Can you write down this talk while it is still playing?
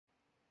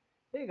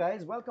Hey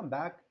guys, welcome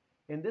back.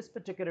 In this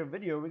particular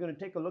video, we're going to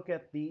take a look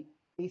at the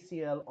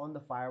ACL on the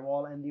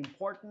firewall and the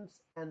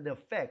importance and the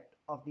effect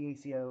of the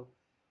ACL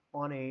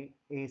on a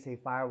ASA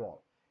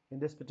firewall. In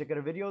this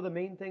particular video, the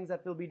main things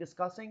that we'll be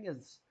discussing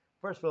is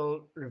first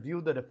we'll review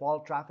the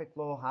default traffic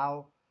flow,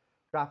 how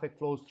traffic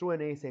flows through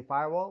an ASA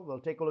firewall. We'll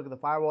take a look at the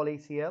firewall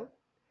ACL.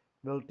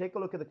 We'll take a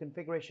look at the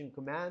configuration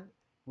command,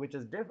 which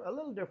is a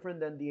little different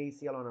than the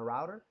ACL on a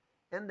router,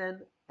 and then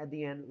at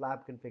the end,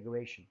 lab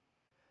configuration.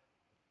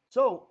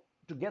 So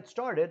to get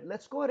started,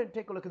 let's go ahead and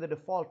take a look at the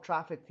default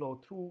traffic flow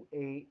through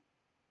an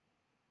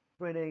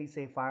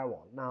ASA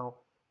firewall. Now,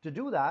 to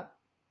do that,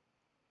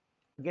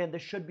 again,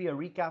 this should be a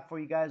recap for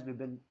you guys. We've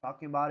been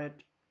talking about it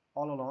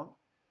all along.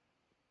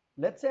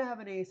 Let's say I have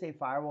an ASA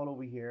firewall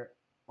over here.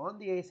 On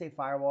the ASA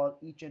firewall,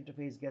 each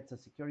interface gets a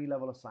security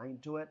level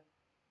assigned to it.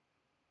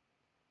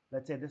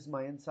 Let's say this is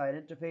my inside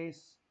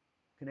interface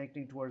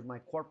connecting towards my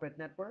corporate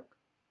network.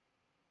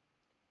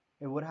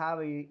 It would have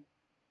a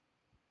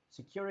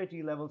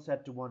security level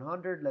set to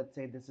 100. Let's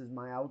say this is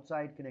my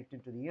outside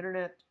connected to the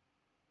internet.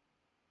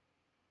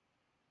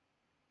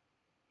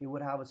 It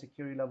would have a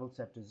security level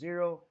set to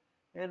 0,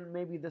 and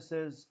maybe this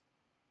is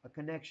a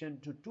connection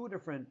to two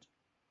different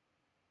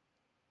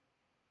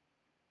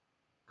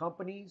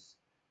companies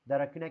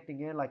that are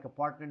connecting in, like a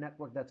partner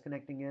network that's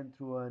connecting in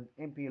through an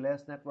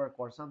MPLS network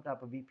or some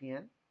type of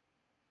VPN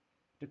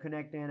to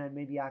connect in and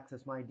maybe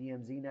access my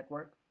DMZ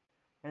network.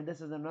 And this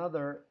is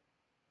another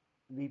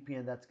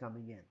VPN that's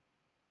coming in.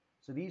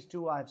 So these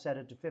two I've set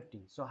it to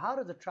 50. So how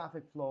does the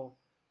traffic flow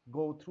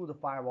go through the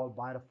firewall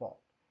by default?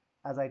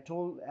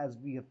 As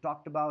we have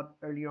talked about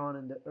earlier on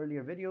in the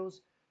earlier videos,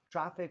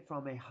 traffic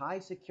from a high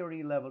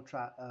security level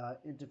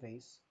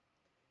interface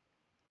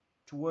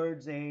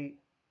towards a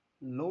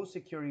low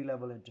security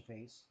level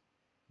interface,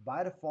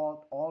 by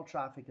default, all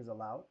traffic is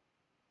allowed.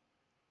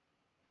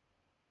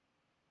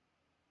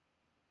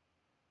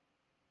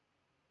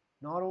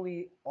 Not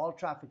only all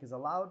traffic is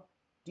allowed,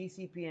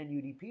 TCP and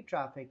UDP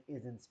traffic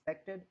is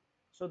inspected.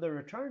 So the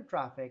return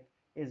traffic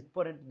is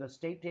put into the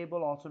state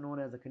table, also known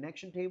as the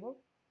connection table.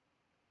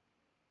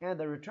 And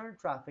the return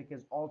traffic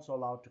is also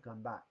allowed to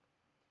come back.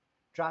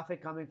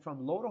 Traffic coming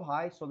from low to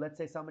high, so let's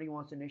say somebody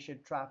wants to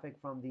initiate traffic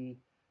from the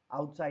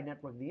outside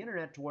network, the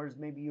internet, towards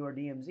maybe your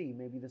DMZ.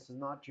 Maybe this is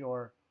not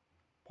your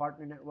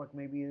partner network,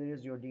 maybe it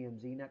is your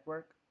DMZ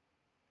network.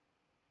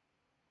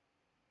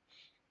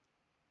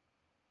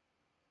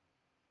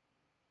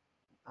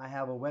 I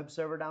have a web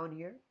server down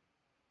here.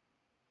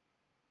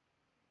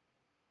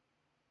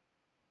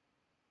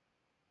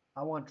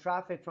 I want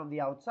traffic from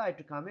the outside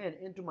to come in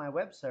into my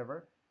web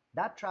server.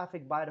 That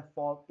traffic by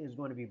default is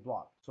going to be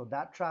blocked. So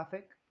that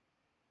traffic,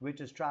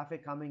 which is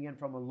traffic coming in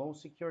from a low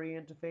security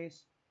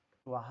interface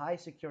to a high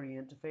security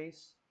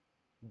interface,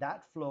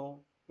 that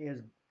flow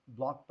is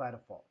blocked by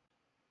default.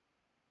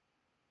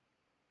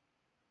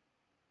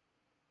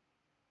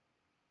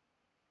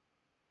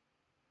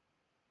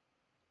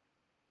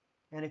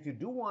 And if you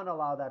do want to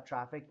allow that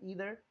traffic,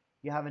 either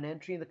you have an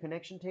entry in the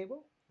connection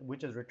table,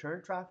 which is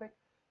return traffic,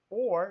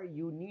 or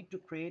you need to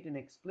create an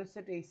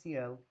explicit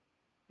ACL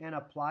and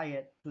apply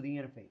it to the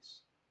interface.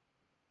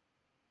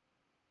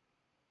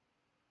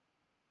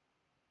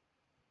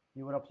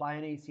 You would apply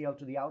an ACL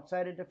to the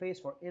outside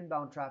interface for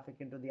inbound traffic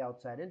into the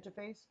outside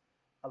interface,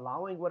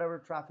 allowing whatever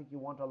traffic you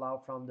want to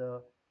allow from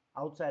the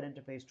outside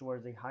interface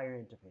towards the higher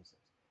interfaces.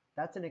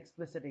 That's an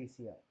explicit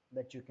ACL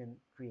that you can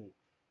create.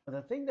 But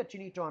the thing that you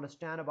need to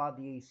understand about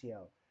the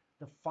ACL,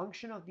 the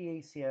function of the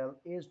ACL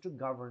is to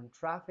govern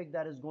traffic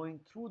that is going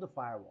through the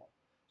firewall.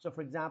 So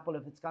for example,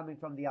 if it's coming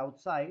from the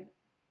outside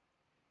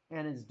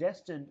and is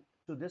destined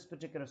to this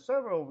particular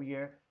server over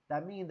here,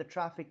 that means the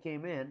traffic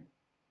came in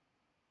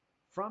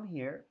from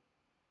here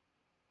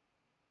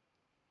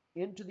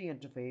into the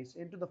interface,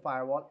 into the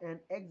firewall, and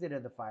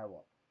exited the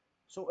firewall.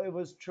 So it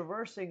was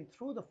traversing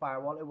through the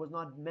firewall. It was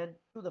not meant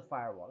to the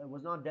firewall. It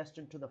was not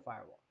destined to the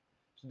firewall.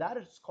 So that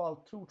is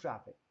called through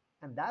traffic.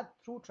 And that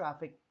through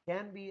traffic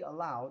can be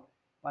allowed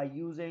by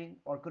using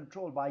or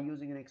controlled by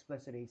using an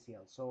explicit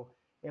ACL. So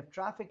if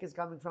traffic is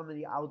coming from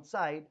the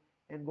outside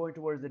and going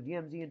towards the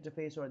DMZ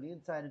interface or the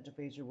inside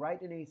interface, you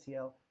write an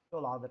ACL to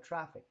allow the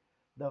traffic.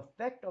 The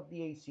effect of the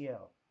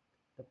ACL,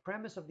 the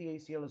premise of the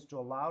ACL, is to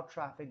allow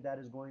traffic that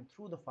is going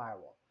through the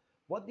firewall.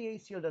 What the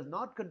ACL does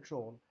not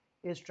control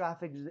is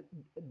traffic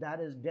that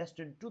is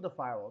destined to the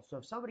firewall. So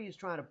if somebody is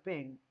trying to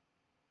ping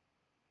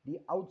the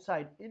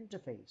outside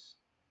interface,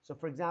 so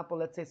for example,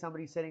 let's say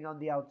somebody's sitting on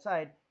the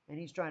outside and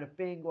he's trying to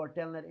ping or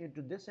telnet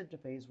into this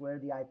interface where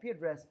the IP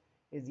address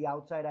is the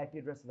outside IP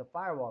address of the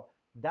firewall,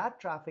 that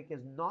traffic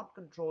is not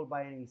controlled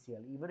by an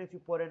ACL. Even if you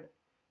put in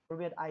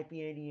permit IP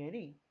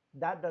any,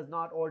 that does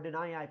not, or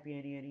deny IP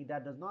any,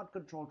 that does not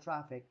control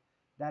traffic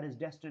that is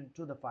destined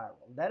to the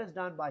firewall. That is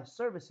done by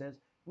services,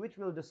 which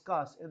we'll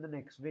discuss in the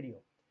next video.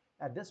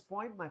 At this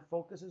point, my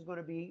focus is going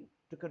to be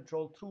to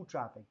control through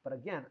traffic. But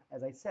again,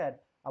 as I said,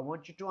 I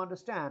want you to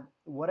understand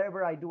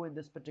whatever I do in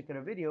this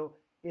particular video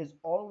is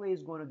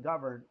always going to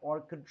govern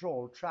or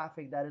control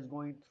traffic that is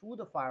going through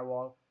the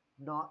firewall,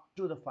 not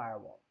to the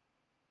firewall.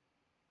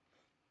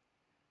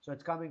 So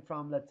it's coming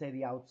from, let's say,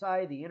 the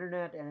outside, the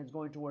internet, and it's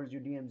going towards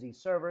your DMZ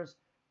servers.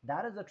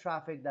 That is the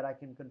traffic that I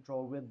can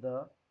control with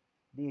the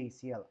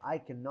ACL. I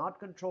cannot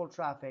control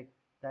traffic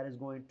that is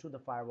going to the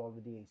firewall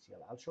with the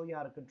ACL. I'll show you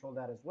how to control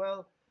that as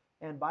well.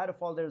 And by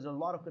default, there's a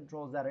lot of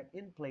controls that are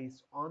in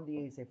place on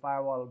the ASA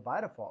firewall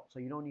by default, so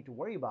you don't need to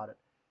worry about it.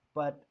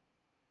 But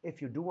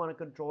if you do want to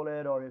control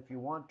it, or if you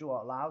want to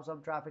allow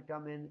some traffic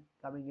coming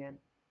in,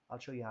 I'll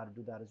show you how to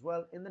do that as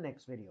well in the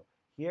next video.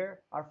 Here,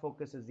 our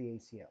focus is the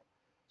ACL.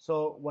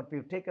 So what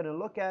we've taken a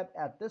look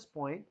at this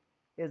point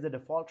is the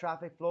default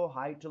traffic flow,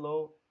 high to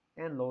low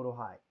and low to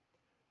high.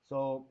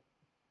 So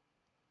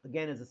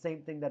again, it's the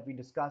same thing that we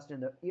discussed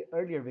in the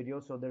earlier video,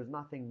 so there's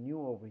nothing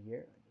new over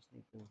here. I just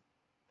need to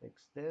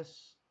fix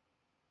this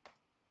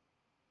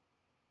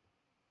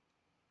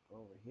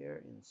over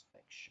here.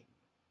 Inspection.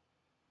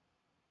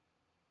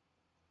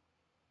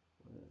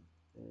 What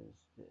is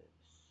this?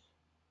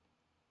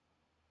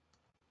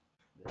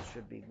 This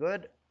should be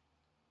good.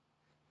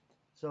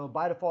 So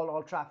by default,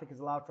 all traffic is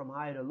allowed from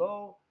high to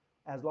low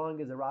as long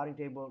as the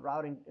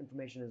routing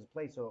information is in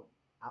place. So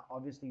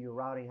obviously your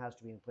routing has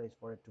to be in place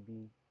for it to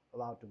be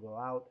allowed to go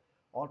out.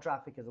 All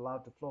traffic is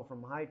allowed to flow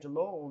from high to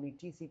low. Only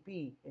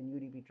TCP and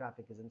UDP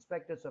traffic is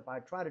inspected. So if I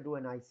try to do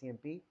an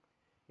ICMP,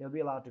 it'll be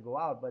allowed to go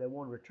out, but it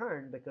won't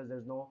return because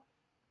there's no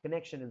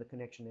connection in the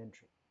connection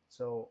entry.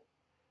 So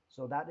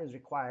that is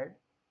required.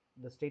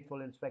 The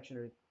stateful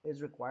inspection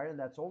is required, and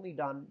that's only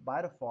done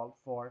by default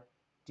for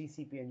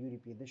TCP and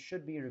UDP. This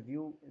should be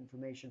review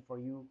information for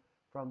you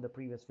from the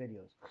previous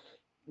videos.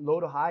 Low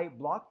to high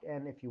blocked,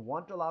 and if you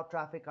want to allow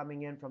traffic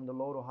coming in from the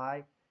low to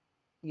high,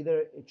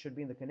 either it should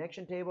be in the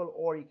connection table,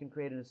 or you can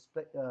create an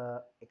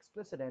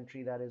explicit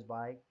entry, that is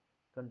by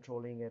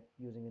controlling it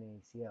using an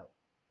ACL.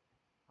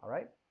 All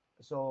right,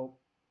 so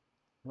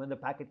when the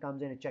packet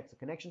comes in, it checks the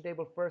connection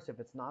table first. If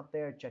it's not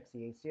there, it checks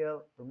the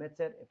ACL, permits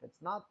it. If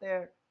it's not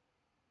there,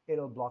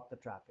 it'll block the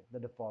traffic, the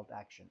default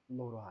action,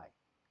 low to high.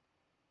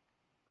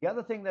 The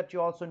other thing that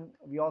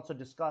we also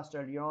discussed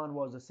earlier on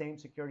was the same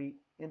security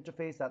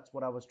interface. That's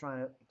what I was trying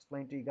to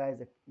explain to you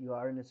guys. If you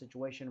are in a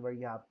situation where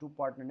you have two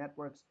partner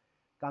networks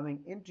coming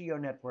into your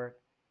network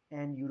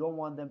and you don't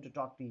want them to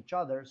talk to each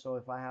other. So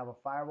if I have a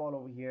firewall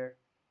over here,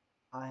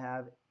 I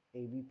have a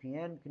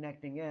VPN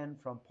connecting in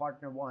from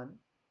partner 1.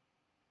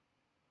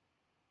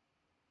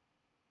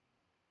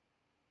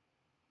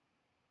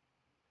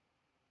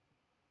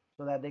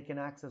 So that they can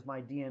access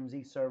my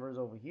DMZ servers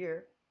over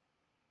here.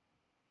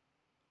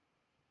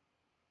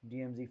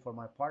 DMZ for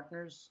my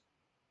partners.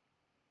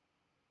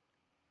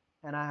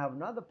 And I have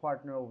another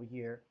partner over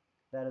here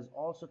that is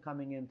also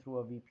coming in through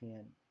a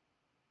VPN.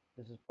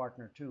 This is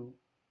partner 2.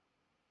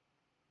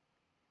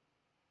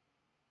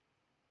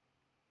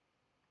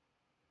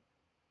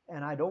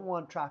 And I don't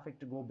want traffic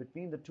to go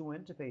between the two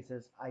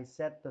interfaces. I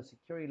set the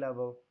security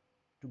level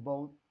to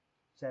both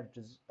set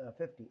to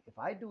 50. If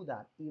I do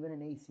that, even in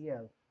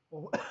ACL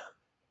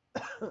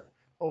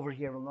over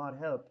here will not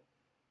help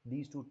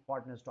these two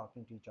partners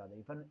talking to each other.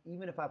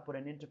 Even if I put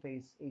an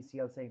interface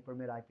ACL saying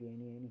permit IP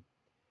any,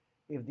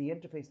 if the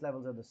interface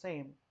levels are the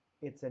same,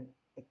 it's an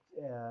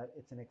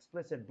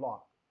explicit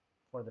block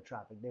for the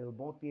traffic. They will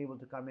both be able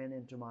to come in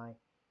into my,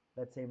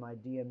 let's say my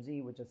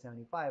DMZ, which is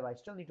 75. I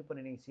still need to put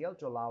an ACL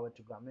to allow it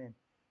to come in,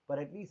 but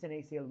at least an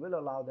ACL will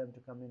allow them to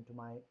come into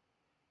my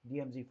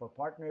DMZ for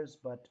partners,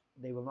 but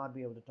they will not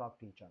be able to talk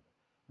to each other.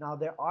 Now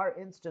there are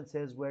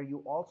instances where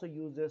you also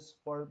use this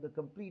for the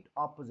complete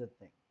opposite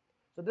thing.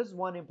 So this is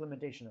one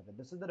implementation of it.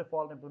 This is the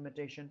default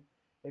implementation.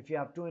 If you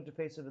have two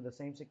interfaces with the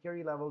same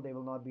security level, they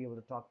will not be able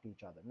to talk to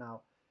each other.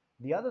 Now,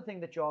 the other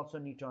thing that you also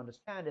need to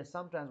understand is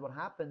sometimes what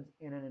happens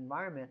in an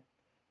environment,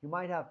 you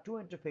might have two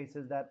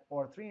interfaces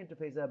or three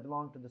interfaces that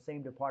belong to the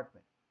same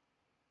department.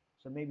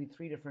 So maybe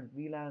 3 different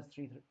VLANs,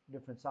 3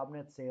 different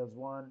subnets, sales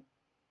 1,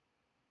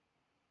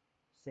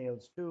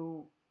 sales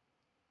 2,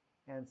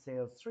 and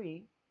sales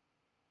 3.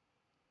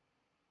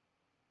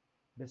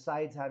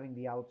 Besides having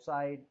the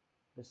outside,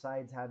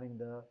 besides having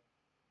the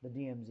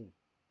DMZ.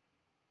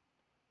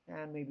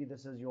 And maybe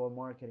this is your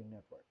marketing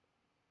network.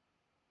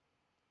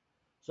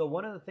 So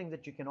one of the things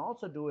that you can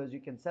also do is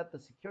you can set the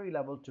security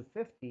level to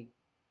 50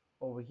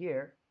 over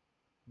here,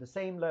 the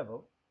same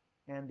level,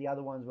 and the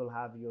other ones will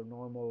have your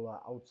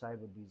normal outside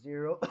would be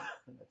 0.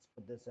 Let's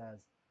put this as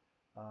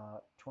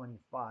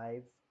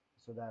 25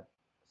 so that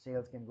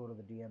sales can go to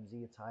the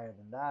DMZ. It's higher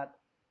than that.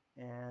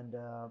 And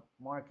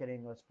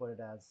marketing, let's put it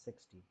as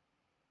 60,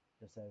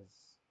 just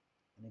as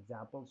an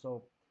example.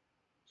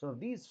 So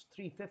these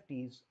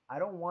 350s, I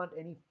don't want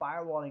any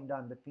firewalling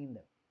done between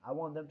them. I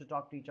want them to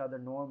talk to each other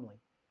normally.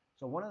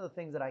 So one of the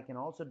things that I can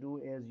also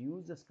do is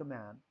use this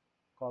command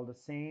called the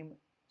same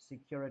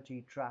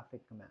security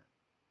traffic command.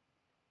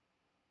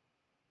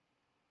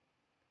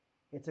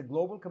 It's a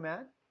global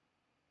command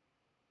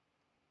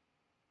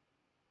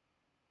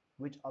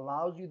which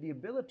allows you the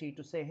ability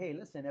to say, hey,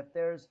 listen, if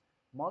there's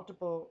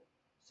multiple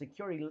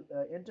security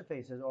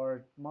interfaces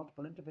or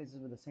multiple interfaces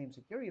with the same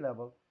security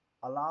level,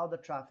 allow the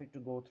traffic to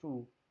go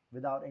through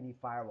without any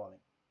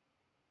firewalling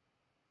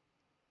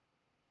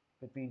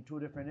between two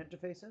different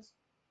interfaces.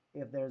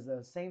 if there's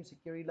the same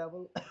security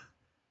level,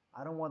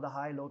 I don't want the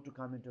high load to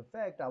come into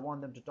effect. I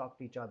want them to talk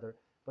to each other.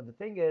 But the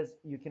thing is,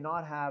 you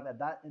cannot have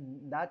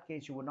in that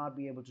case, you would not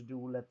be able to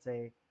do, let's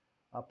say,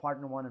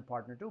 partner one and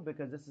partner two,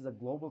 because this is a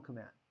global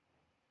command.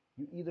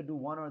 You either do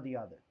one or the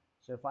other.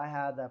 So if I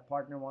had that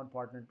partner one,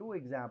 partner two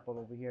example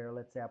over here,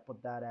 let's say I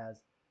put that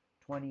as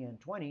 20 and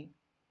 20.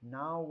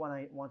 Now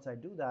once I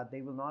do that,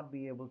 they will not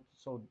be able to,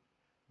 so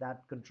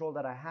that control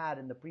that I had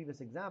in the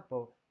previous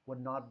example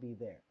would not be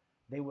there.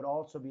 They would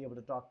also be able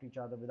to talk to each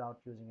other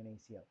without using an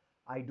ACL.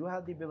 I do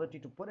have the ability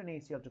to put an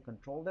ACL to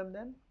control them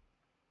then,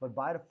 but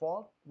by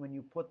default, when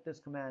you put this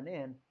command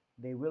in,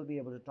 they will be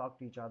able to talk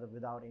to each other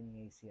without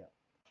any ACL.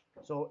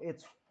 So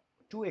it's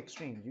two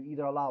extremes. You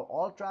either allow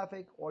all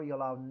traffic or you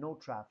allow no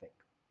traffic.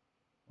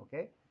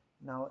 Okay.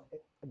 Now,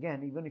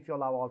 again, even if you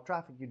allow all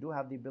traffic, you do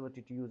have the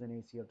ability to use an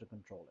ACL to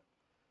control it.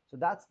 So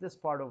that's this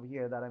part over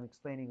here that I'm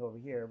explaining over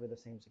here with the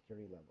same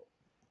security level.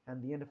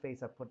 And the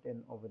interface I put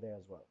in over there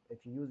as well.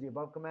 If you use the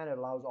above command, it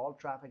allows all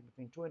traffic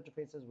between two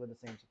interfaces with the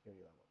same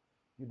security level.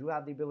 You do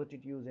have the ability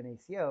to use an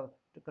ACL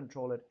to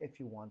control it if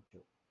you want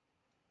to.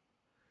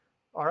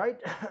 All right.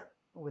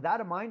 With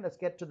that in mind, let's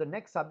get to the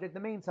next subject, the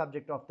main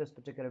subject of this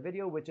particular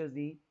video, which is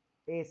the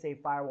ASA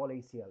firewall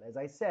ACL. As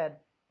I said,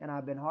 and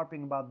I've been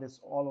harping about this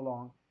all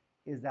along,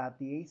 is that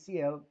the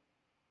ACL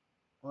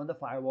on the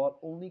firewall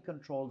only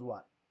controls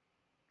what?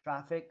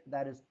 Traffic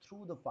that is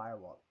through the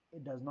firewall.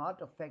 It does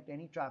not affect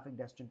any traffic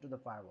destined to the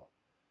firewall.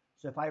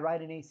 So if I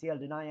write an ACL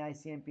deny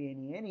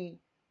ICMP any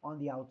on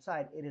the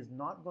outside, it is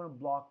not going to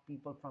block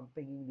people from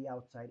pinging the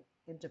outside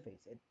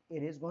interface.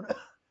 It is going to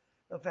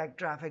affect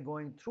traffic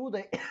going through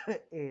the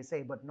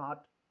ASA, but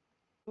not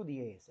to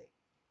the ASA.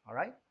 All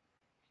right.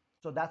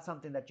 So that's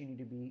something that you need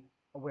to be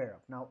aware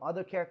of. Now,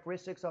 other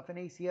characteristics of an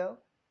ACL,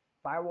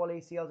 firewall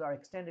ACLs are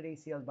extended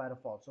ACLs by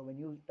default. So when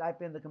you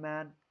type in the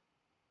command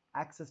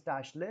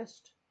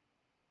access-list,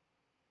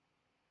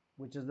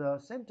 which is the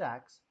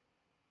syntax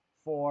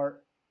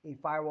for a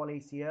firewall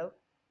ACL,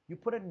 you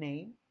put a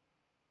name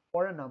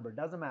or a number,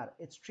 doesn't matter.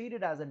 It's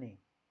treated as a name.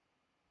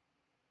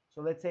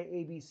 So let's say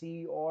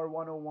ABC or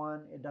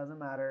 101, it doesn't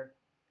matter.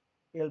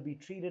 It'll be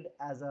treated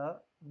as a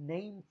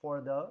name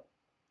for the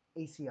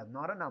ACL,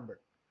 not a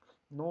number.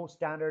 No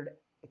standard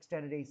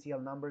extended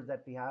ACL numbers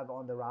that we have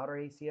on the router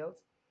ACLs.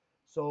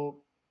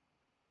 So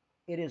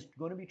it is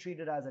going to be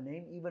treated as a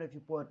name even if you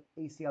put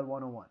ACL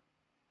 101.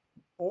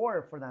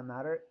 Or for that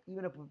matter,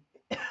 even if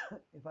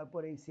if I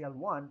put ACL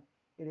 1,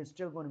 it is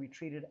still going to be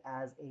treated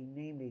as a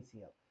named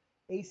ACL.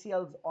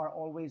 ACLs are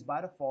always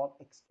by default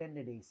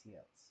extended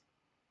ACLs.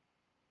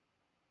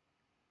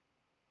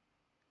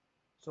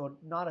 So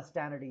not a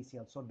standard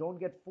ACL. So don't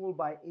get fooled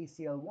by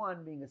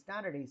ACL1 being a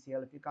standard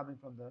ACL if you're coming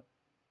from the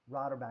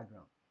router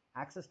background.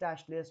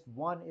 Access-list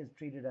 1 is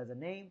treated as a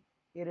name.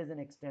 It is an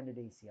extended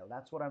ACL.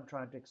 That's what I'm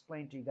trying to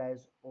explain to you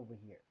guys over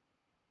here.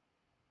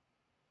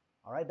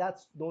 All right,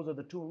 those are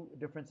the two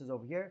differences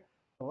over here.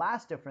 The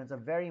last difference, a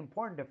very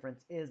important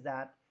difference, is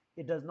that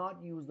it does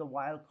not use the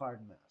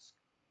wildcard mask.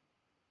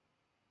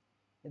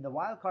 In the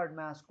wildcard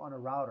mask on a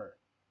router,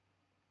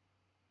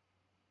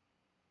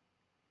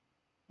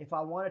 if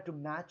I wanted to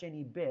match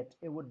any bit,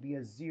 it would be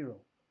a 0.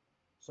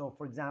 So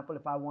for example,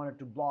 if I wanted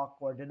to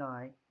block or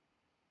deny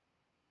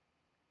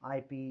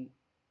IP,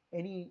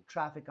 any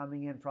traffic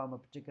coming in from a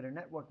particular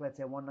network, let's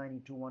say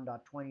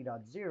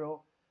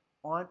 192.1.20.0,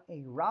 on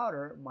a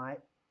router, my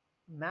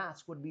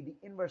mask would be the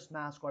inverse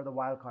mask or the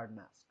wildcard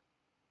mask.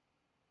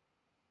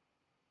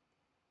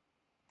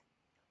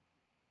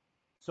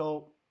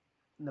 So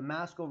the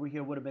mask over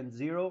here would have been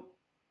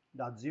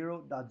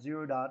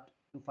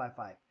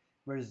 0.0.0.255,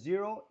 where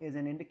 0 is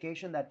an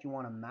indication that you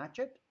want to match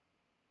it,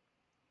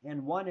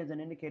 and 1 is an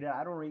indicator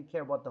I don't really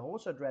care what the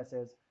host address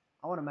is.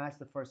 I want to match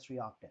the first 3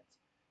 octets.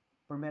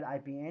 Permit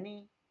IP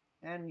any,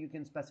 and you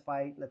can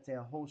specify, let's say,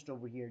 a host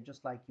over here,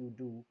 just like you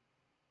do,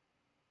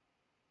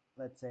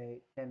 let's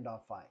say,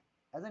 10.5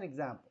 as an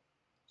example.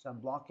 So I'm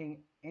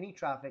blocking any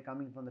traffic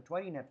coming from the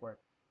 20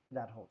 network to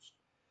that host.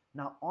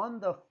 Now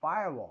on the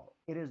firewall,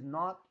 it is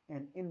not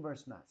an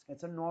inverse mask.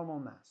 It's a normal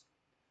mask.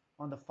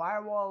 On the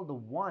firewall, the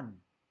 1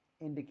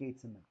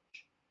 indicates a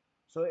match.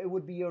 So it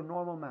would be your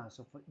normal mask.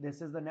 So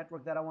this is the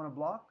network that I want to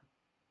block.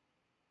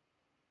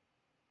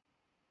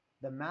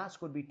 The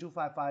mask would be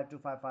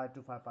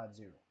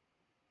 255.255.255.0.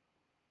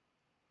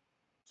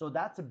 So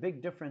that's a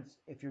big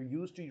difference if you're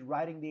used to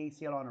writing the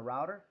ACL on a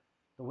router.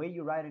 The way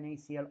you write an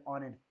ACL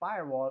on a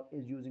firewall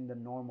is using the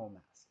normal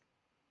mask.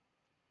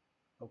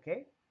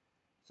 Okay?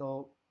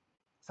 So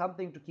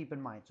something to keep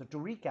in mind. So to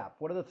recap,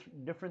 what are the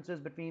differences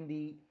between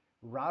the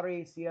router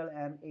ACL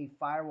and a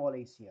firewall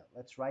ACL?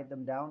 Let's write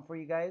them down for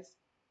you guys.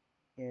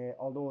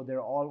 Although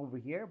they're all over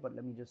here, but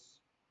let me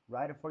just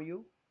write it for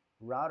you.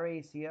 Router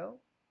ACL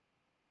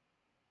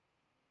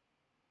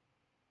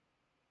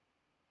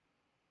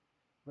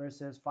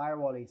versus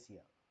firewall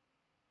ACL.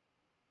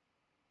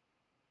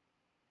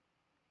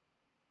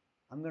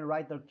 I'm going to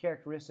write the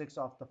characteristics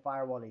of the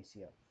firewall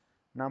ACL.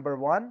 Number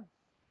 1,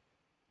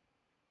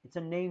 it's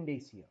a named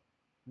ACL,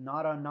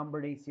 not a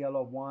numbered ACL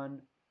of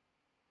 1,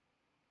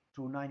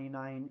 Through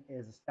 99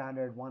 is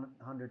standard,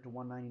 100 to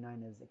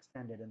 199 is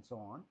extended, and so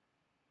on.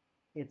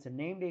 It's a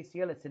named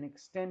ACL, it's an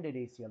extended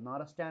ACL,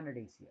 not a standard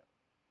ACL.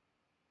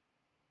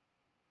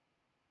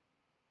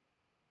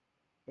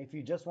 If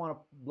you just want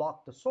to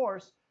block the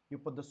source, you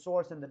put the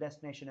source and the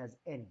destination as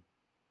any.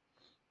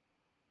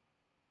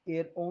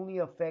 It only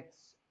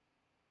affects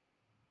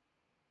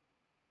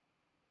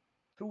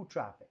through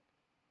traffic,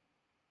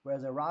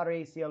 whereas a router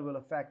ACL will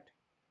affect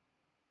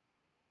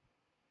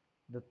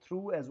the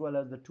through as well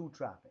as the to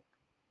traffic.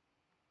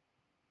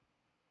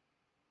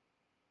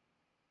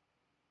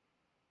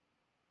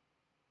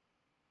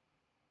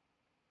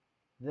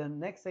 The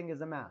next thing is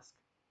a mask.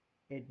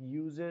 It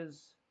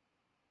uses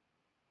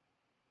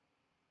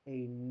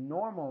a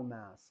normal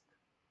mask,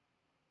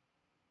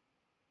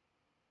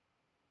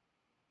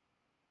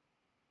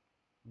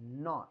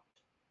 not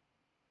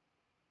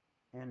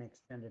an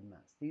extended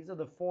mask. These are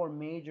the four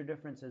major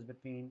differences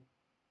between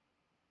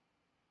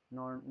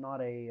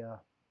not a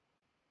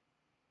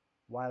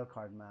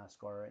wildcard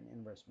mask or an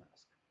inverse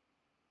mask.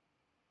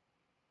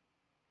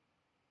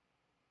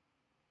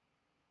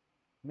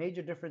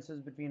 Major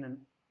differences between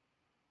an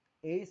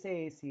ASA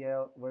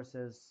ACL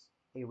versus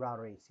a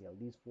router ACL.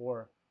 These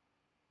four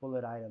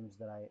bullet items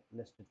that I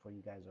listed for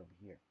you guys over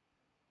here.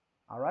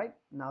 All right,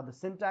 now the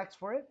syntax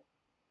for it.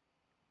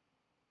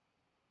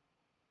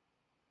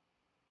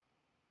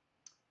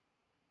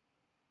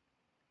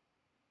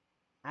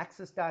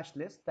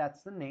 Access-list,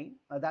 that's the name,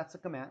 that's the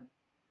command.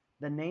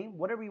 The name,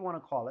 whatever you want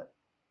to call it,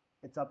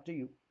 it's up to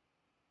you.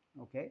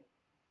 Okay.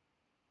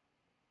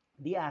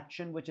 The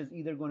action, which is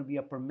either going to be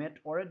a permit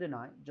or a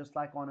deny, just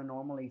like on a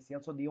normal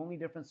ACL. So the only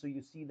difference, so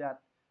you see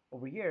that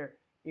over here,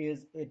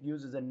 is it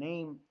uses a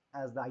name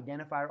as the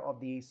identifier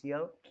of the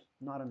ACL,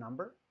 not a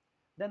number.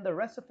 Then the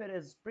rest of it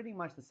is pretty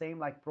much the same,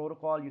 like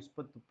protocol. You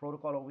put the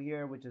protocol over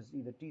here, which is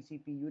either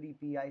TCP,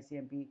 UDP,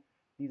 ICMP.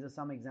 These are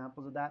some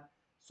examples of that.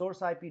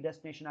 Source IP,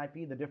 destination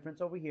IP. The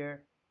difference over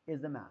here is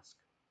the mask.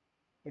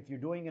 If you're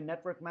doing a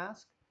network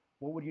mask,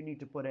 what would you need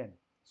to put in?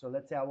 So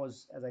let's say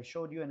as I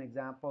showed you an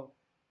example,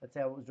 let's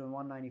say I was doing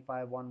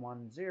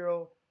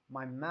 195.110.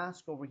 My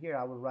mask over here,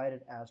 I would write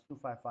it as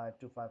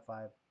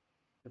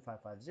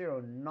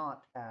 255.255.255.0,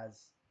 not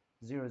as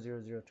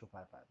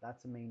 000.255.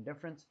 That's the main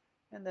difference.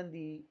 And then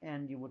the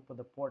end, you would put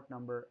the port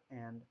number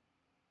and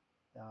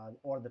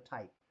or the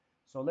type.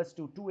 So let's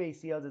do two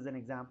ACLs as an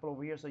example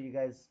over here, so you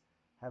guys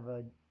have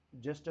a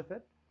gist of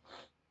it.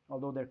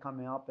 Although they're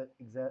coming up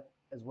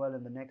as well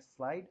in the next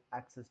slide.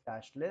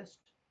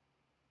 Access-list.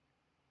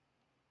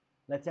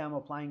 Let's say I'm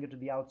applying it to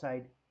the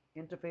outside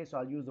interface, so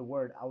I'll use the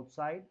word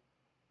outside.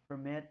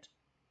 Permit,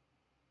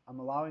 I'm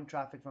allowing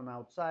traffic from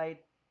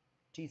outside.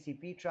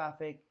 TCP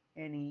traffic,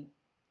 any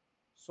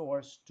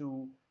source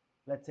to,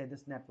 let's say,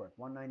 this network,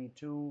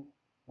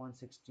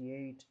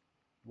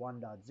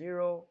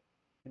 192.168.1.0.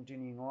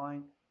 Continuing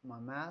on, my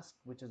mask,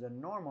 which is a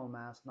normal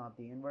mask, not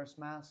the inverse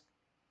mask.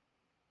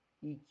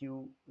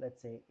 EQ,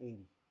 let's say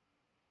 80.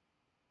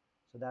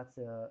 So that's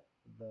the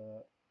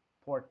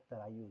port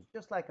that I use,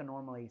 just like a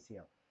normal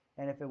ACL.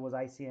 And if it was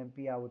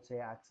ICMP, I would say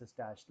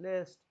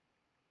access-list.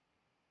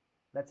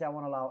 Let's say I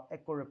want to allow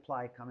echo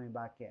reply coming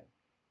back in,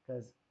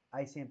 because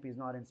ICMP is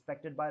not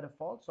inspected by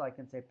default, so I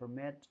can say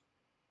permit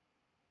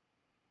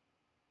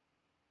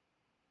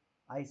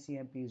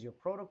ICMP is your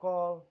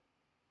protocol,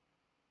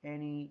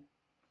 any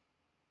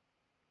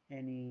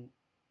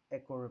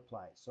echo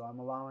reply. So I'm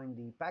allowing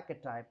the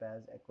packet type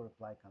as echo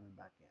reply coming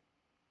back in.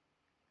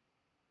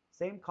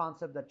 Same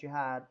concept that you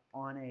had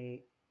on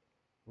a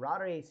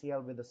router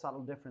ACL with the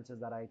subtle differences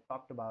that I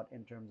talked about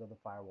in terms of the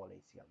firewall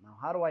ACL. Now,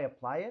 how do I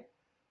apply it?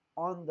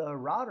 On the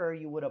router,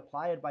 you would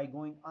apply it by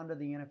going under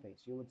the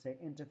interface. You would say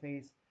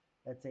interface,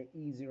 let's say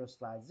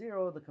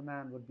E0/0. The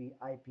command would be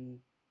IP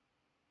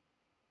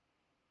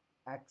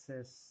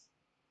access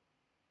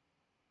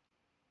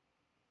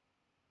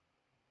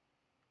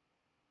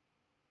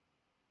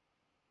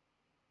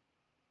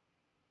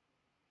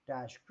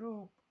dash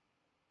group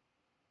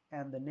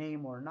and the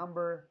name or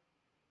number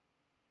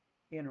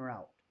in or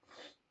out.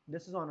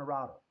 This is on a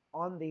router.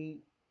 On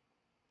the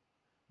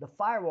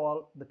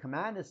firewall, the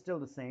command is still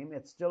the same.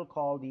 It's still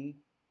called the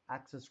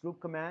access group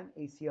command.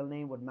 ACL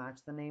name would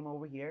match the name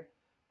over here.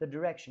 The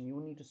direction, you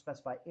will need to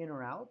specify in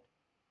or out.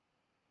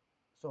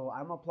 So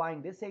I'm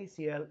applying this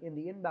ACL in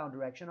the inbound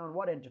direction on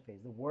what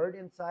interface? The word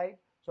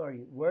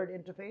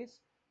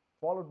interface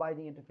followed by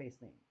the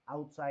interface name.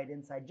 Outside,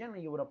 inside.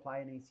 Generally, you would apply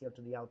an ACL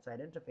to the outside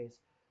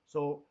interface.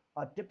 So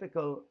a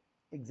typical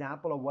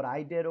example of what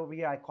I did over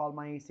here, I called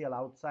my ACL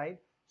outside.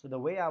 So the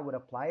way I would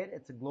apply it,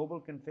 it's a global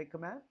config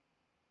command,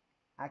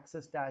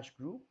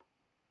 access-group,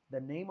 the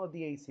name of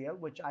the ACL,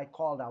 which I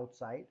called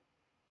outside,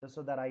 just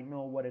so that I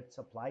know what it's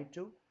applied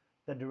to,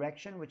 the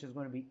direction, which is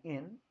going to be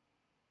in,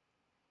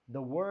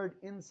 the word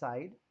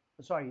inside,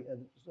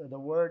 the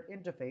word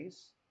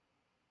interface,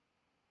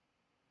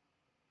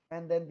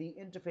 and then the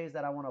interface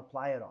that I want to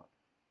apply it on.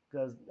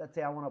 Because let's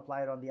say I want to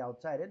apply it on the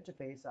outside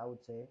interface, I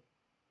would say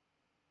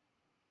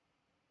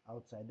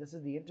outside. This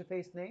is the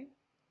interface name,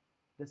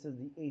 this is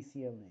the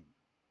ACL name,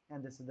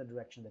 and this is the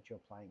direction that you're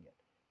applying it.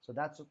 So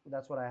that's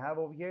what I have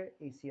over here.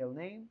 ACL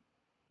name,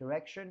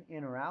 direction,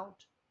 in or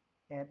out,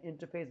 and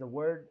interface, the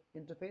word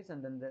interface,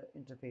 and then the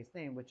interface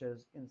name, which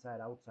is inside,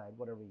 outside,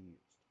 whatever you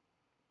used.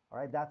 All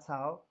right, that's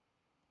how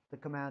the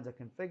commands are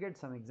configured.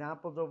 Some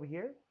examples over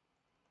here.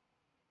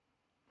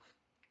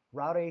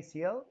 Route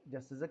ACL,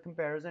 just as a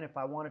comparison, if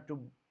I wanted to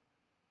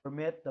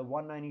permit the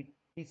 190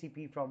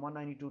 TCP from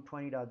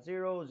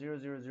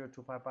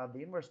 192.20.0.000.255,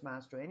 the inverse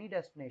mask to any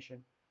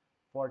destination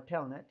for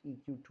telnet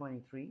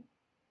EQ23,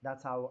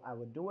 that's how I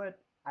would do it.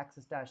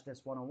 Access dash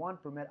this 101,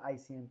 permit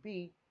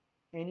ICMP,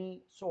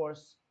 any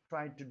source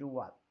trying to do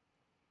what?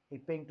 A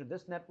ping to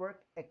this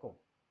network, echo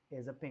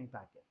is a ping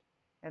packet.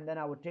 And then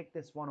I would take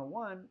this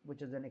 101,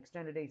 which is an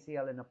extended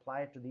ACL, and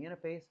apply it to the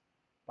interface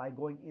by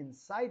going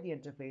inside the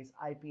interface,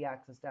 IP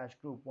access dash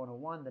group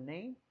 101, the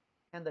name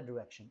and the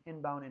direction,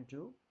 inbound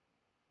into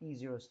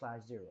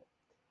E0/0.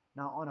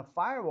 Now on a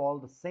firewall,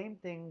 the same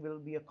thing will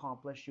be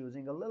accomplished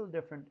using a little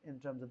different in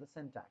terms of the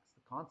syntax.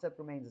 The concept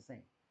remains the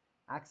same.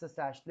 Access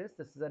dash list,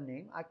 this is a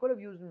name. I could have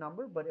used a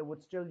number, but it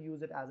would still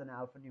use it as an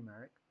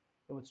alphanumeric.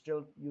 It would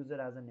still use it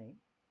as a name.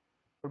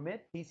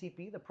 Permit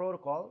TCP, the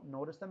protocol.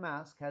 Notice the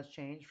mask has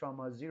changed from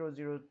a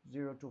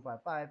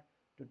 000.255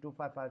 to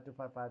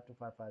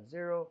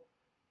 255.255.255.0.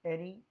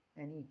 Any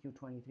and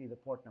EQ23, the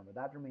port number.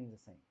 That remains the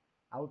same.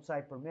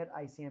 Outside permit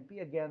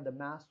ICMP, again, the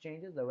mask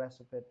changes. The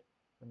rest of it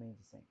remains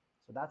the same.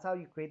 So that's how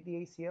you create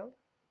the ACL.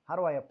 How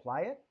do I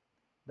apply it?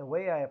 The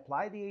way I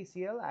apply the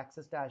ACL,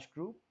 access dash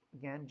group,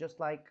 again, just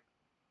like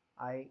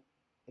I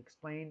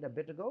explained a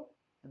bit ago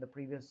in the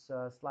previous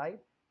slide,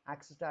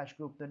 access dash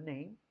group, the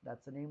name,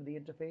 that's the name of the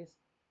interface,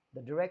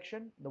 the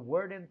direction, the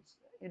word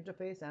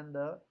interface, and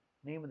the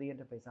name of the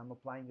interface. I'm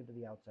applying it to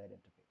the outside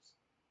interface.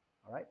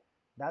 All right,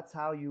 that's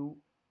how you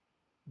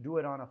do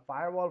it on a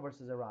firewall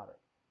versus a router.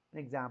 An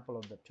example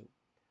of the two.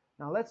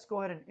 Now let's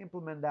go ahead and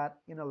implement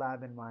that in a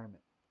lab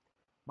environment.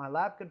 My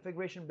lab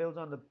configuration builds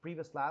on the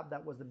previous lab.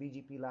 That was the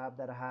BGP lab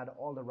that had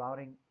all the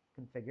routing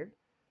configured.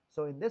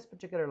 So in this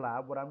particular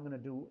lab, what I'm going to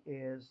do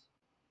is,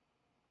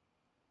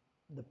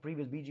 the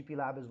previous BGP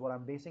lab is what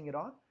I'm basing it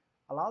on.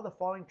 Allow the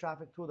following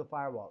traffic through the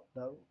firewall.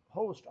 The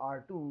host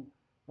R2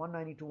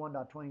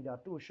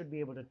 192.1.20.2 should be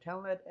able to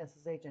telnet,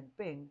 SSH, and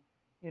ping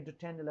into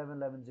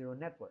 10.11.11.0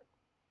 network.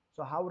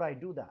 So how would I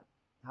do that?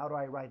 How do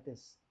I write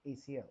this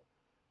ACL?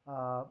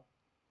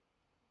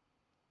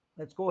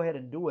 Let's go ahead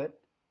and do it.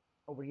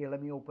 Over here,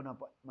 let me open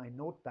up my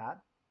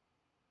notepad,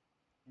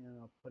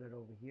 and I'll put it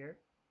over here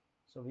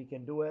so we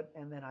can do it,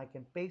 and then I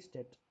can paste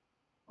it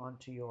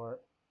onto your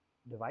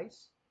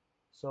device.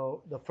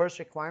 So the first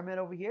requirement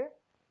over here,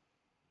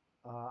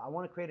 I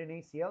want to create an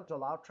ACL to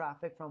allow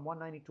traffic from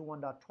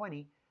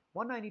 192.1.20.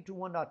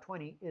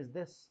 192.1.20 is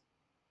this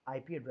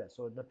IP address.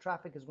 So the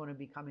traffic is going to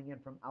be coming in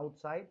from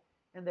outside,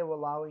 and they were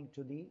allowing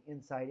to the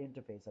inside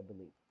interface, I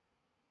believe.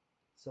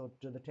 So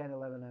to the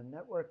 10.11n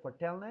network for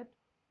telnet,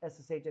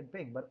 SSH, and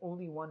ping, but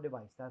only one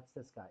device. That's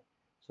this guy.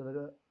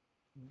 So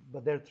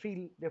but there are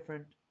three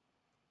different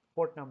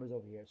port numbers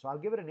over here. So I'll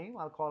give it a name.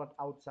 I'll call it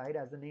outside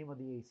as the name of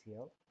the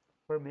ACL.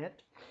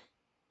 Permit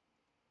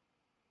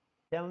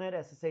telnet,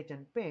 SSH,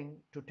 and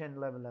ping to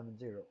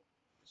 10.11.11.0.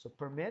 So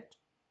permit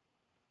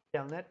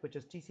telnet, which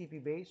is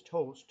TCP based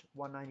host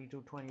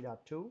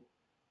 192.20.2 to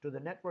the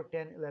network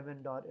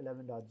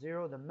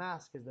 10.11.11.0. The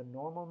mask is the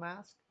normal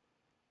mask,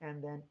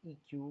 and then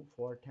EQ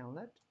for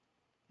telnet,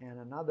 and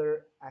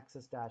another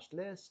access dash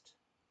list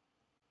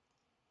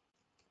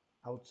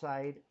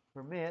outside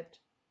permit.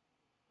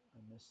 I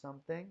missed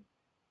something.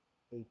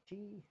 AT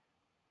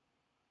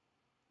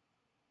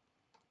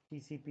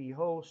TCP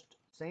host,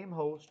 same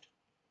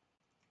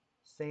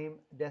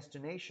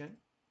destination,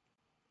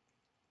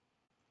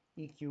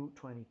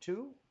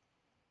 EQ22.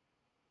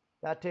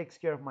 That takes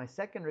care of my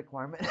second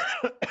requirement.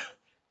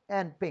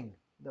 And ping,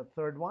 the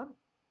third one,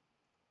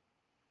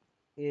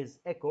 is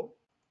echo,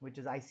 which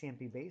is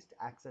ICMP based,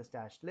 access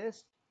dash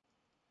list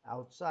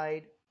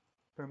outside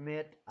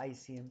permit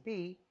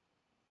ICMP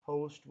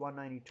host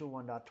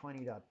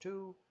 192.1.20.2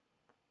 to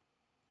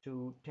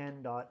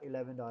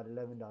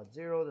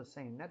 10.11.11.0, the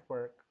same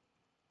network,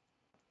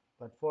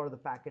 but for the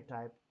packet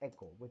type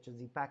echo, which is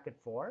the packet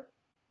for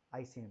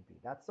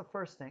ICMP. That's the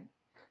first thing.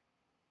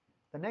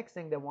 The next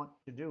thing they want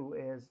to do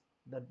is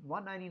the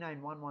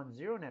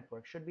 199.110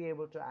 network should be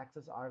able to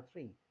access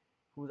R3,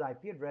 whose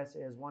IP address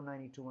is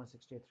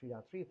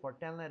 192.168.3.3 for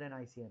telnet and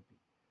ICMP.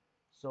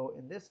 So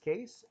in this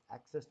case,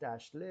 access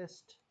dash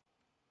list,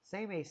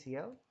 same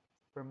ACL,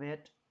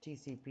 permit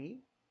TCP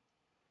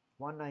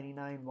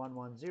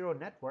 199.110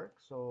 network,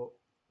 so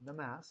the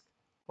mask,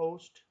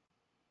 host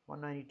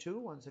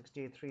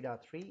 192.168.3.3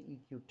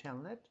 EQ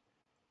telnet,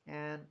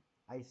 and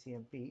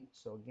ICMP.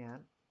 So again,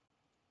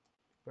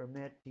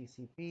 permit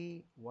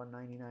TCP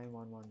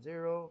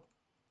 199.110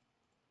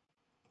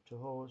 to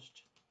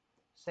host,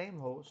 same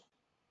host,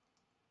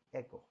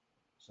 echo.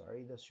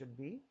 Sorry, this should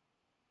be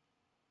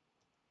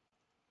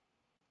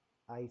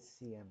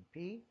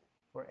ICMP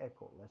for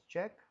echo. Let's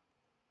check.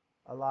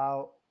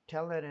 Allow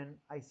telnet and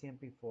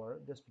ICMP for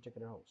this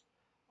particular host.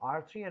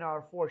 R3 and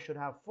R4 should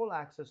have full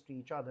access to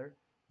each other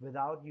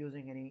without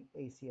using any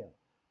ACL.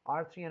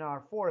 R3 and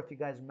R4, if you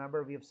guys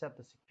remember, we have set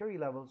the security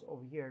levels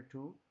over here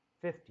to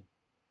 50.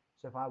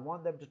 So if I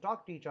want them to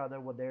talk to each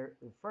other, what they're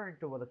referring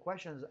to, what the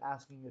question is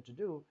asking you to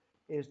do,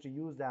 is to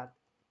use that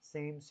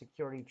same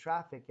security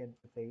traffic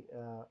interface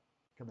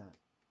command.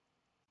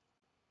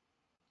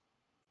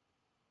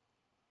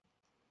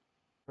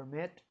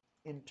 Permit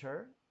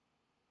inter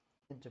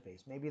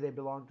interface. Maybe they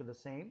belong to the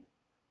same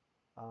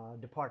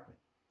department.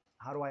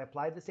 How do I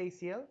apply this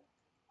ACL?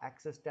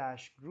 Access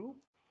dash group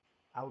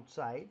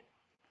outside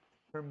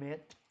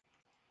permit,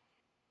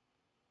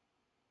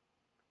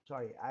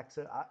 sorry,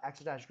 access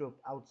dash group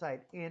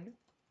outside in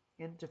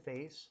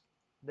interface,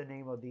 the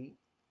name of the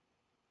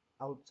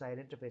outside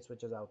interface,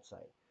 which is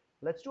outside.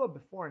 Let's do a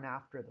before and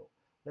after though.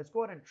 Let's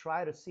go ahead and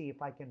try to see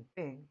if I can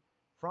ping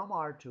from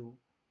R2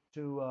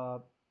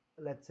 to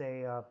let's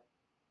say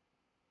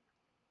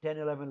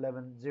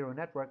 10.11.11.0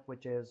 network,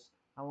 which is,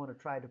 I want to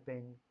try to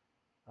ping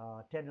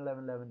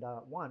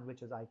 10.11.11.1,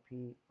 which is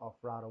IP of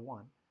router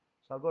 1.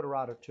 So I'll go to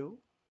router 2,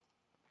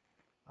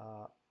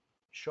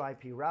 show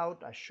IP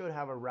route. I should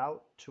have a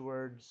route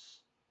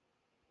towards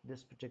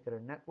this particular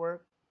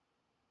network,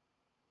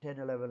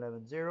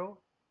 10.11.11.0,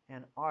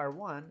 and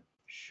R1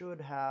 should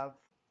have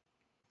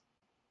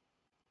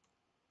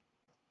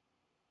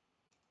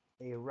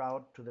a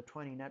route to the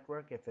 20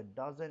 network. If it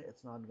doesn't,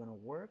 it's not going to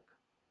work.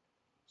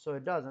 So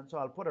it doesn't, so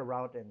I'll put a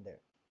route in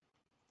there.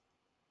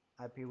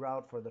 IP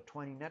route for the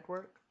 20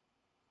 network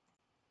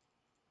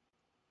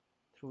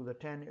through the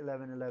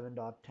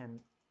 10.11.11.10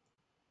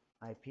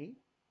 IP.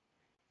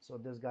 So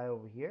this guy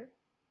over here,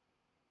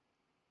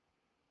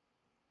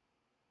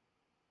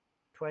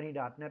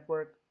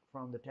 20.network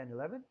from the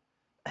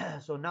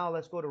 10.11. So now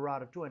let's go to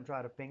router 2 and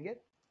try to ping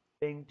it.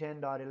 Ping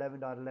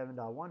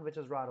 10.11.11.1, which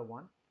is router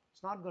 1.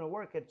 It's not going to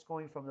work. It's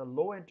going from the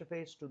low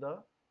interface to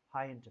the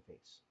high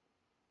interface.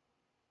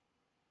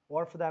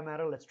 Or for that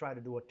matter, let's try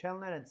to do a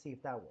telnet and see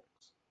if that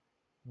works.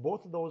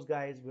 Both of those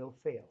guys will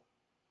fail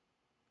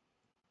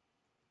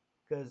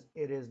because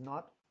it is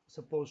not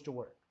supposed to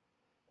work.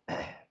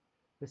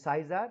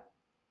 Besides that,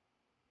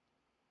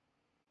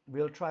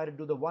 we'll try to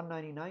do the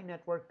 199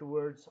 network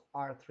towards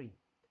R3.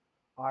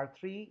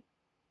 R3,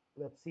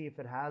 let's see if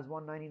it has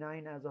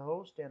 199 as a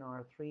host, and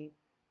R3,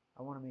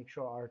 I want to make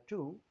sure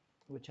R2,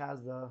 which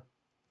has the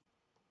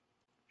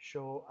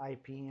show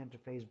IP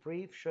interface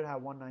brief, should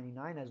have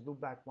 199 as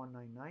loopback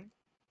 199.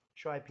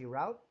 Show IP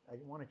route, I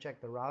want to check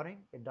the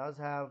routing. It does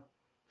have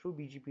through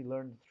BGP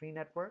learn 3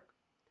 network,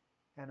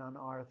 and on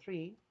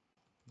R3,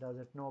 does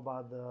it know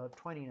about the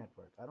 20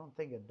 network? I don't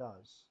think it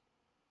does,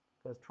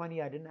 because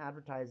 20 I didn't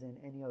advertise in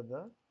any of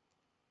the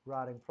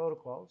routing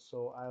protocols,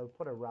 so I'll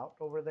put a route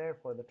over there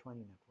for the 20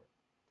 network.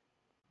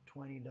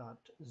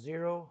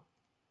 20.0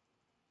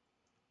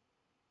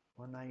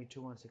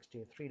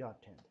 192.168.3.10.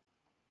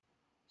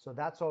 So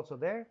that's also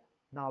there.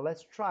 Now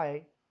let's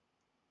try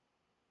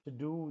to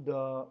do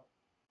the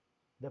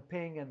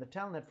ping and the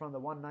telnet from the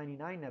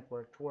 199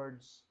 network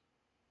towards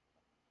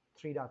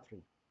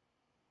 3.3.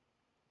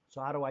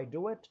 So how do I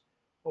do it?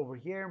 Over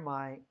here,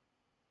 my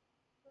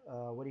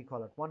what do you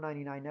call it?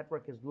 199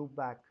 network is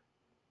loopback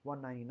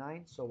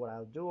 199. So what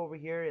I'll do over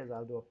here is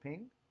I'll do a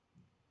ping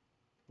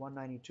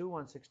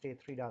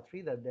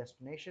 192.168.3.3, the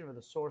destination with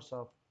a source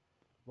of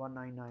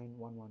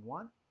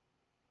 199.111.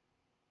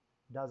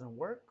 Doesn't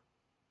work.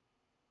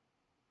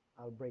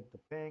 I'll break the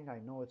ping. I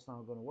know it's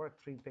not going to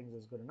work. 3 pings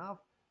is good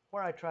enough.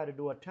 Or I try to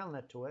do a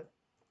telnet to it.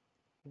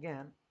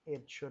 Again,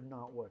 it should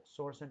not work.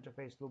 Source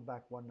interface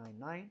loopback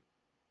 199.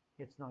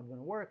 It's not going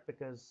to work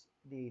because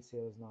the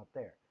ACL is not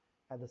there.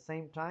 At the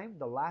same time,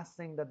 the last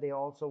thing that they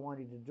also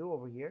wanted to do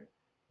over here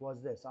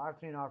was this.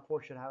 R3 and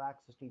R4 should have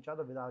access to each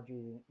other without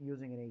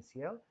using an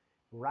ACL.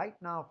 Right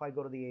now, if I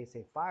go to the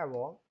ASA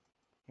firewall,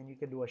 and you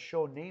can do a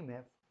show name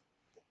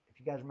if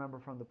you guys remember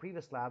from the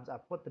previous labs, I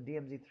put the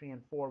DMZ 3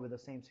 and 4 with the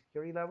same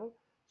security level.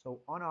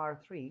 So on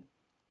R3,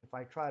 if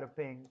I try to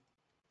ping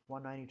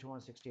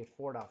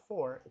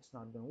 192.168.4.4, it's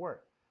not going to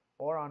work.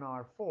 Or on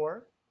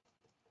R4,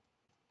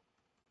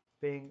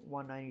 ping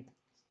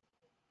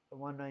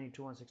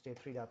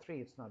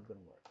 192.168.3.3, it's not going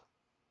to work.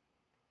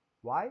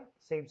 Why?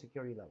 Same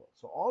security level.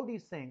 So all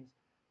these things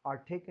are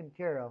taken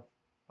care of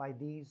by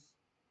the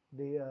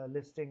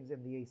listings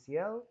in the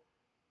ACL,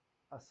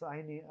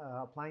 applying the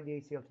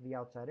ACL to the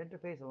outside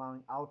interface,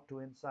 allowing out to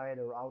inside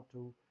or out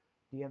to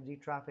DMZ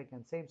traffic,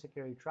 and same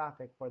security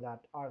traffic for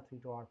that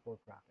R3 to R4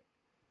 traffic.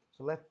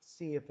 So let's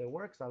see if it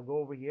works. I'll go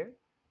over here,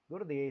 go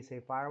to the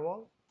ASA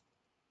firewall,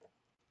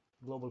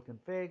 global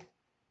config,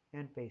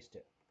 and paste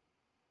it.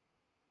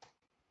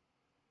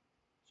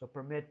 So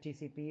permit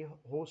TCP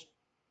host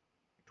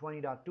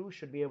 20.2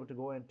 should be able to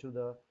go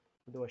into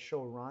do a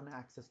show run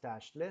access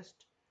dash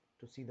list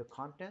to see the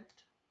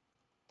content.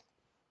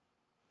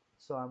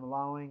 So I'm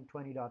allowing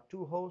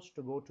 20.2 host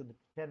to go to the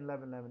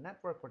 10.11.11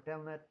 network for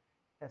telnet,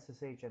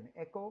 SSH, and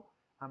echo.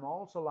 I'm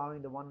also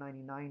allowing the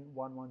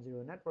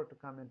 199.110 network to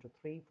come into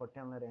 3 for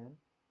telnet and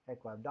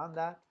echo. I've done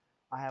that.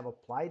 I have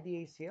applied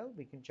the ACL.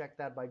 We can check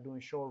that by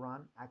doing show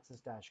run access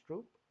dash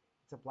group.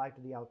 It's applied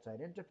to the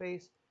outside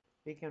interface.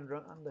 we can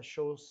run the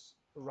shows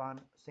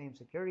run same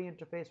security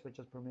interface, which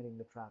is permitting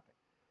the traffic.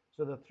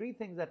 So the three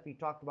things that we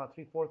talked about,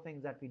 four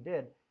things that we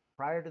did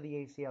prior to the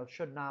ACL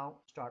should now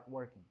start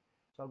working.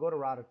 So I'll go to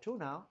router 2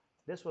 now.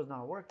 This was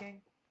not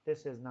working.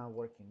 This is now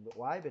working.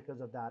 Why? Because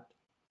of that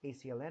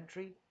ACL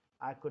entry.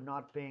 I could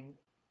not ping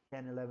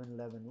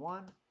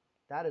 10.11.11.1.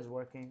 That is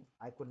working.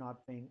 I could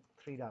not ping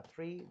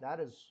 3.3. That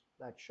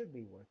should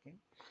be working,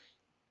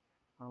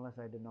 unless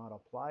I did not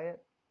apply it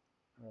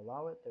or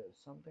allow it.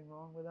 There's something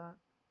wrong with that.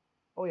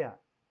 Oh yeah,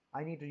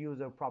 I need to use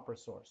a proper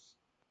source.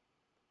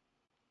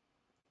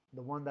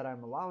 The one that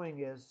I'm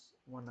allowing is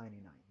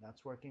 199.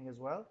 That's working as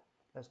well.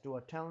 Let's do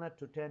a telnet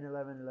to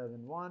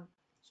 10.11.11.1.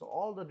 So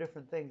all the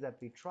different things that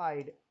we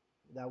tried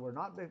that were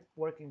not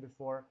working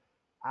before,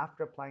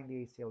 after applying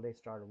the ACL, they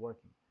started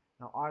working.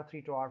 Now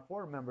R3 to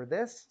R4, remember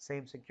this,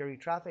 same security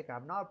traffic.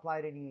 I've not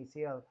applied any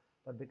ACL,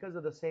 but because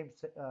of the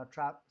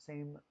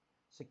same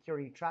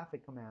security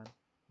traffic command,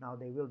 now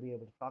they will be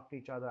able to talk to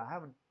each other. I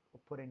haven't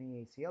put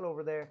any ACL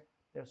over there.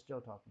 They're still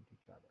talking to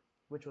each other,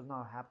 which was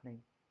not happening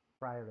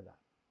prior to that.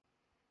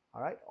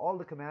 All right, all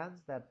the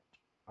commands that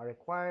are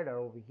required are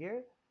over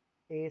here.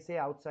 ASA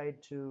outside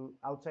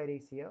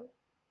ACL,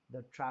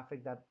 the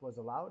traffic that was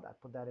allowed, I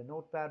put that in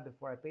Notepad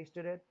before I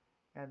pasted it,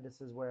 and this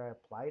is where I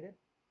applied it.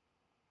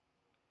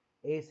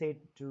 ASA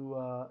to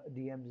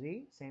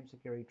DMZ, same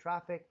security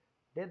traffic,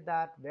 did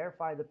that,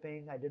 verify the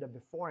ping. I did a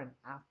before and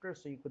after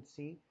so you could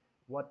see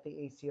what the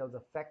ACL's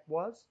effect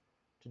was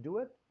to do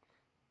it.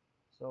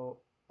 So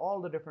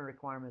all the different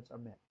requirements are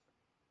met.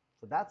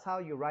 So that's how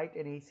you write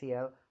an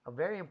ACL, a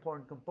very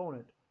important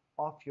component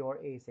of your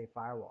ASA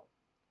firewall.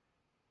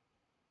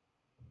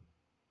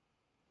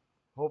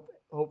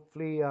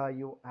 Hopefully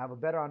you have a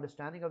better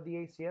understanding of the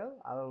ACL.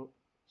 I'll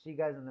see you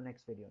guys in the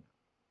next video now.